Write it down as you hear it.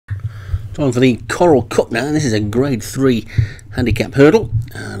Time for the Coral Cup now. This is a grade 3 handicap hurdle,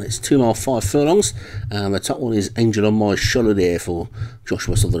 and it's 2 miles 5 furlongs. The top one is Angel on My Shoulder there for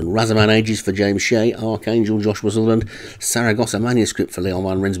Joshua Sutherland, Razaman Ages for James Shea, Archangel Joshua Sutherland, Saragossa Manuscript for Leon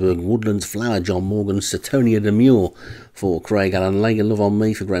van Rensburg, Woodlands Flower John Morgan, Satonia Demure for Craig Allen Lagan, Love on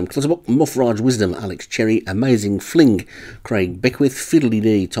Me for Graham Clutterbuck, Muffraj Wisdom Alex Cherry, Amazing Fling Craig Beckwith, Fiddly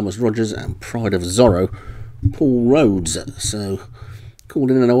D Thomas Rogers, and Pride of Zorro Paul Rhodes. So called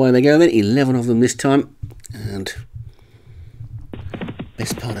in and away they go then, 11 of them this time, and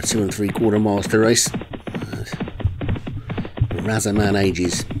best part of 2 3/4 miles to race. Razaman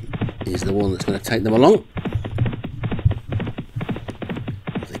Ages is the one that's going to take them along.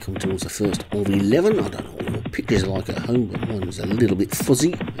 As they come towards the first of 11, I don't know what your pictures are like at home, but mine's a little bit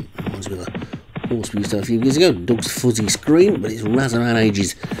fuzzy. It reminds me of a horse we used to have a few years ago, Doug's fuzzy screen, but it's Razaman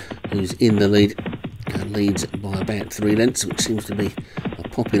Ages who's in the lead, and leads by about 3 lengths, which seems to be a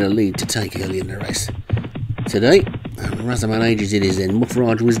popular lead to take early in the race today. And Razaman Ages it is then.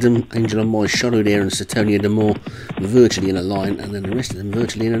 Muffraj Wisdom, Angel on My Shoulder there, and Satonia Demore virtually in a line, and then the rest of them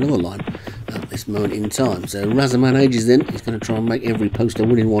virtually in another line at this moment in time. So Razaman Ages then is going to try and make every poster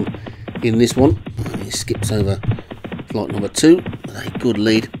winning one in this one. And he skips over flight number 2 with a good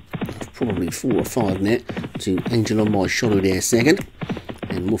lead of probably 4 or 5 now to Angel on My Shoulder there second.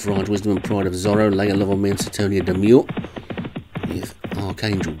 And Muffraj Wisdom and Pride of Zorro, Later Love on Me and Satonia Demure, with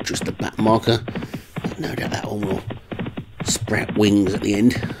Archangel just the back marker. But no doubt that one will sprout wings at the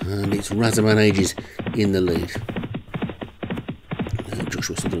end, and it's Razaman Ages in the lead.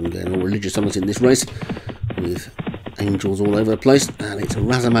 Joshua Sutherland going all religious on us in this race, with angels all over the place, and it's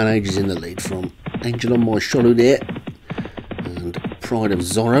Razaman Ages in the lead from Angel on My Shoulder there, and Pride of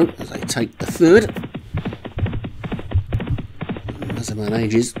Zorro as they take the third. Razaman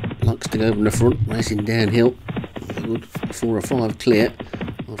Ages likes to go from the front, racing downhill, with a good 4 or 5 clear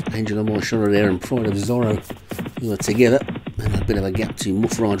of Angel on My Shoulder there and Pride of Zorro, who are together, and a bit of a gap to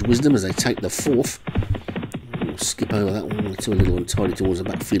Muffraj Wisdom as they take the 4th. We'll skip over that one, to a little untidy towards the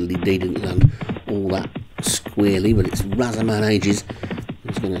back. Fiddly D didn't land all that squarely, but it's Razaman Ages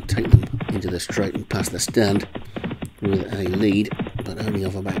who's going to take them into the straight and past the stand with a lead, but only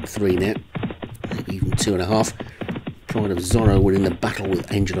of about 3 now, maybe even 2.5. Pride of Zorro were in the battle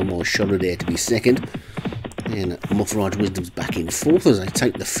with Angel on My Shoulder there to be second. And Muffraj Wisdom's back in 4th as they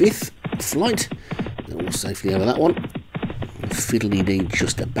take the 5th flight. They're all safely over that one. Fiddly D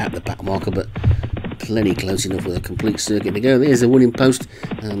just about the back marker, but plenty close enough with a complete circuit to go. There's the winning post,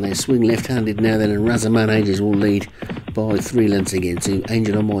 and they swing left-handed now then, and Razaman Ages will lead by 3 lengths again to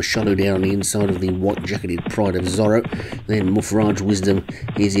Angel on My Shoulder there on the inside of the white-jacketed Pride of Zorro. Then Muffraj Wisdom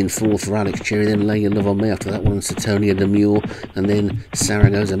is in 4th for Alex Cherry, then Lay Your Love on Me after that one, and Satonia Demure, and then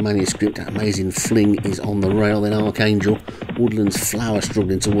Saragossa Manuscript. Amazing Fling is on the rail, then Archangel. Woodlands Flower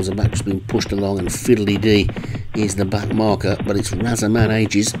struggling towards the back, just being pushed along, and Fiddly D is the back marker, but it's Razaman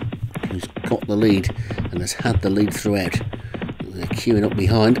Ages who's got the lead and has had the lead throughout. They're queuing up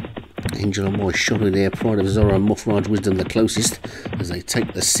behind. Angel on My Shoulder there, Pride of Zorro and Muffraj Wisdom the closest as they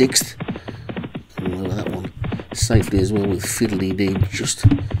take the 6th. And over that one safely as well, with Fiddly D just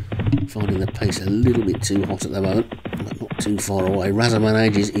finding the pace a little bit too hot at the moment, but not too far away. Razaman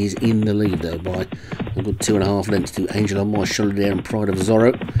Ages is in the lead though by a good 2.5 lengths to Angel on My Shoulder there and Pride of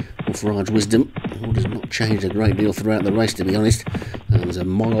Zorro. Muffraj Wisdom, who does not change a great deal throughout the race to be honest. There's a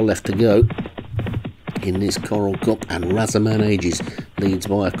mile left to go in this Coral Cup, and Razaman Ages leads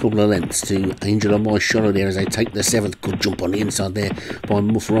by a couple of lengths to Angel on My Shoulder there as they take the 7th. Good jump on the inside there by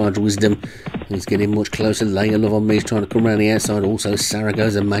Muffraj Wisdom, who's getting much closer. Lay Your Love on Me is trying to come around the outside. Also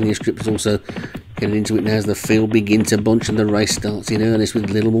Saragossa Manuscript is also getting into it now as the field begins to bunch and the race starts in earnest with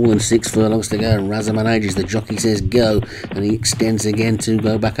little more than 6 furlongs to go. And Razaman Ages, the jockey says go, and he extends again to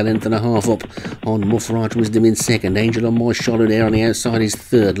go back a length and a half up on Muffraj Wisdom in 2nd. Angel on My Shoulder there on the outside is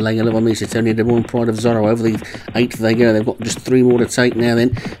 3rd. Lay Your Love on Me, Satonia Demore and Pride of Zorro over the 8th they go. They've got just 3 more to take now then,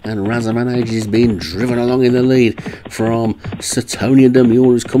 and Razaman Ages is being driven along in the lead from Satonia Demure,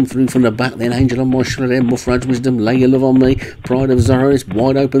 who's come through from the back. Then Angel on My Shoulder there, Muffraj Wisdom, Lay Your Love on Me, Pride of Zorro is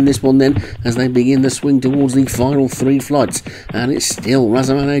wide open this one then as they begin the swing towards the final 3 flights, and it's still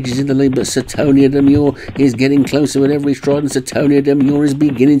Razaman Ages in the lead, but Satonia Demure is getting closer with every stride, and Satonia Demure is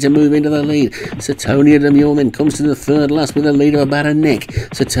beginning to move into the lead. Satonia Demure then comes to the 3rd last with a lead of about a neck.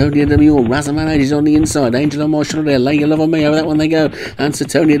 Satonia Demure, Razaman Ages on the inside, Angel on My Shoulder there, Lay Your Love on Me, over that one they go, and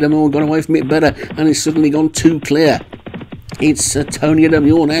Satonia Demure got away from it better and it's suddenly gone 2 clear It's Tony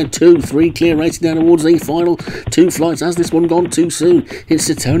Demure now, 2-3 clear, racing down towards the final 2 flights. Has this one gone too soon?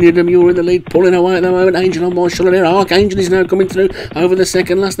 It's Tony Demure in the lead, pulling away at the moment. Angel on my shoulder there. Archangel is now coming through. Over the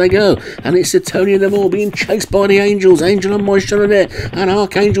second last they go, and it's Tony Demure being chased by the Angels. Angel on my shoulder there, and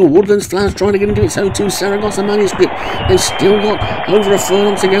Archangel, Woodlands Flowers trying to get into it. So too Saragossa Manuscript. They've still got over a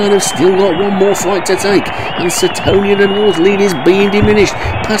furlong to go, and they've still got one more flight to take. And Setonia Demure's lead is being diminished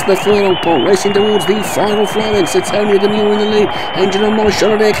past the furlong pole, racing towards the final flight. Then Setonia Demure in the lead. Angel on my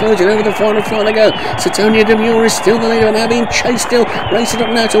shoulder there, closing over the final flight they go. Setonia Demure is still the leader, now being chased still, racing up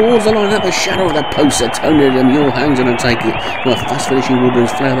now towards the line at the shadow of the post. Setonia Demure hangs on and takes it. Well, fast finishing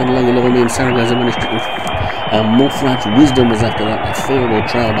Woodlands Flower, then Lady Love Me and Saragossa Manuscript. Moffrat's Wisdom was after that. A third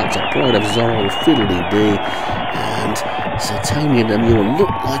trail back to Pride of Zorro and Fiddly-Dee. And Setonia Demure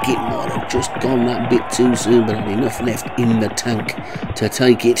looked like it might have just gone that bit too soon, but had enough left in the tank to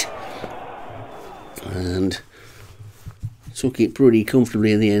take it. And took it pretty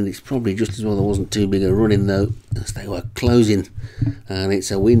comfortably in the end. It's probably just as well there wasn't too big a run-in though, as they were closing. And it's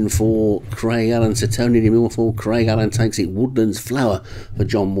a win for Craig Allen. Setonia Demure for Craig Allen takes it. Woodlands Flower for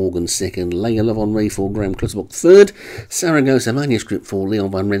John Morgan second. Layer Love on Me for Graham Clutterbuck third. Saragossa Manuscript for Leon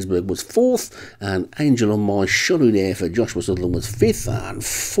van Rensburg was fourth. And Angel on My Shoulder there for Joshua Sutherland was fifth. And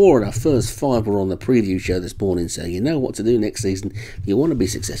 4 of the first 5 were on the preview show this morning. So you know what to do next season. If you want to be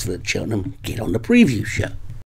successful at Cheltenham, get on the preview show.